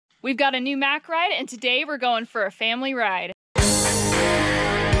We've got a new Mack ride, and today we're going for a family ride.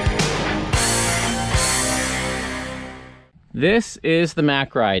 This is the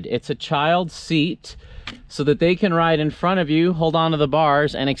Mack ride. It's a child seat so that they can ride in front of you, hold on to the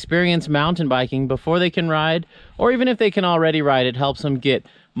bars, and experience mountain biking before they can ride, or even if they can already ride, it helps them get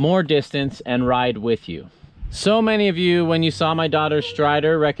more distance and ride with you. So many of you, when you saw my daughter's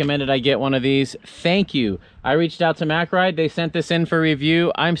Strider, recommended I get one of these. Thank you. I reached out to Mack Ride. They sent this in for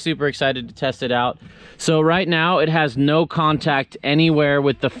review. I'm super excited to test it out. So right now, it has no contact anywhere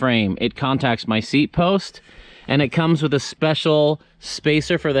with the frame. It contacts my seat post, and it comes with a special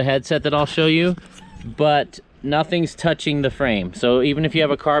spacer for the headset that I'll show you, but nothing's touching the frame. So even if you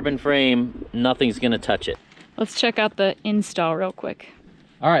have a carbon frame, nothing's gonna touch it. Let's check out the install real quick.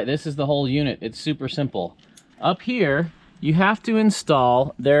 All right, this is the whole unit. It's super simple. Up here, you have to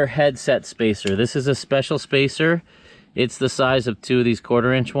install their headset spacer. This is a special spacer. It's the size of 2 of these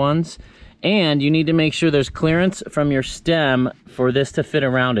 1/4-inch ones. And you need to make sure there's clearance from your stem for this to fit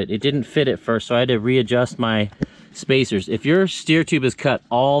around it. It didn't fit at first, so I had to readjust my spacers. If your steer tube is cut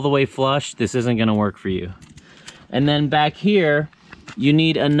all the way flush, this isn't gonna work for you. And then back here, you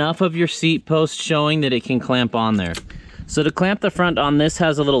need enough of your seat post showing that it can clamp on there. So to clamp the front on this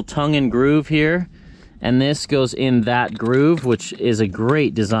has a little tongue and groove here, and this goes in that groove, which is a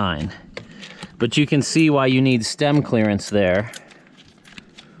great design. But you can see why you need stem clearance there.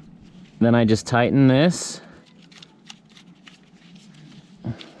 Then I just tighten this.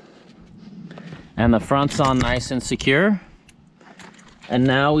 And the front's on nice and secure. And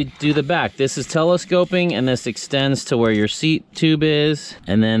now we do the back. This is telescoping, and this extends to where your seat tube is.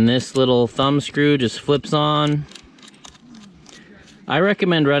 And then this little thumb screw just flips on. I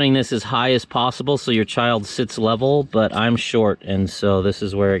recommend running this as high as possible so your child sits level, but I'm short, and so this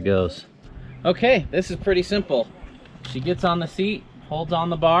is where it goes. Okay, this is pretty simple. She gets on the seat, holds on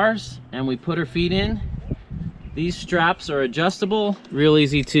the bars, and we put her feet in. These straps are adjustable, real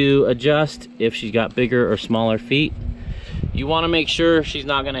easy to adjust if she's got bigger or smaller feet. You want to make sure she's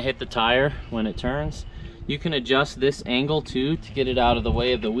not going to hit the tire when it turns. You can adjust this angle too to get it out of the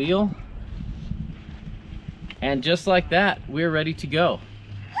way of the wheel. And just like that, we're ready to go.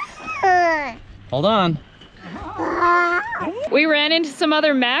 Hold on. We ran into some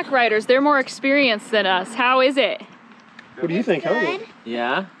other Mack riders. They're more experienced than us. How is it? What do you think?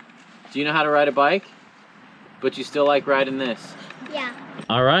 Yeah? Do you know how to ride a bike? But you still like riding this? Yeah.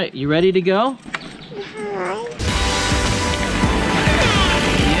 All right, you ready to go? Yeah!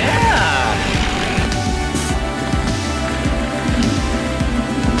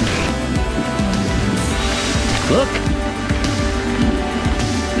 Look!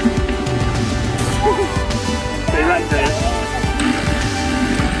 Stay right there.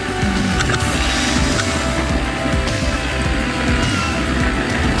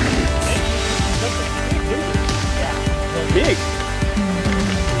 Big.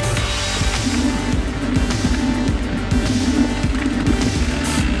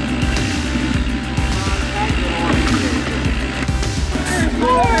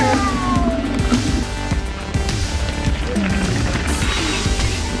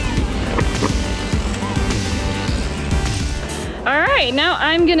 All right, now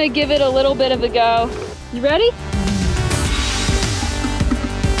I'm gonna give it a little bit of a go. You ready?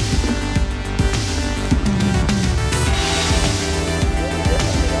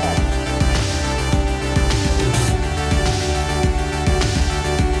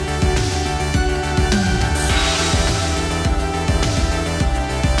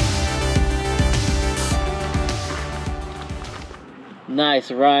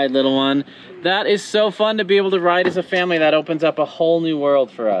 Nice ride, little one. That is so fun to be able to ride as a family. That opens up a whole new world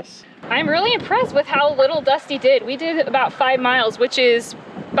for us. I'm really impressed with how little Dusty did. We did about 5 miles, which is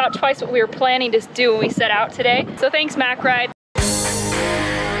about twice what we were planning to do when we set out today. So thanks, Mack Ride.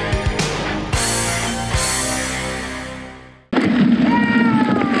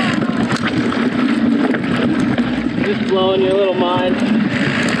 Just blowing your little mind.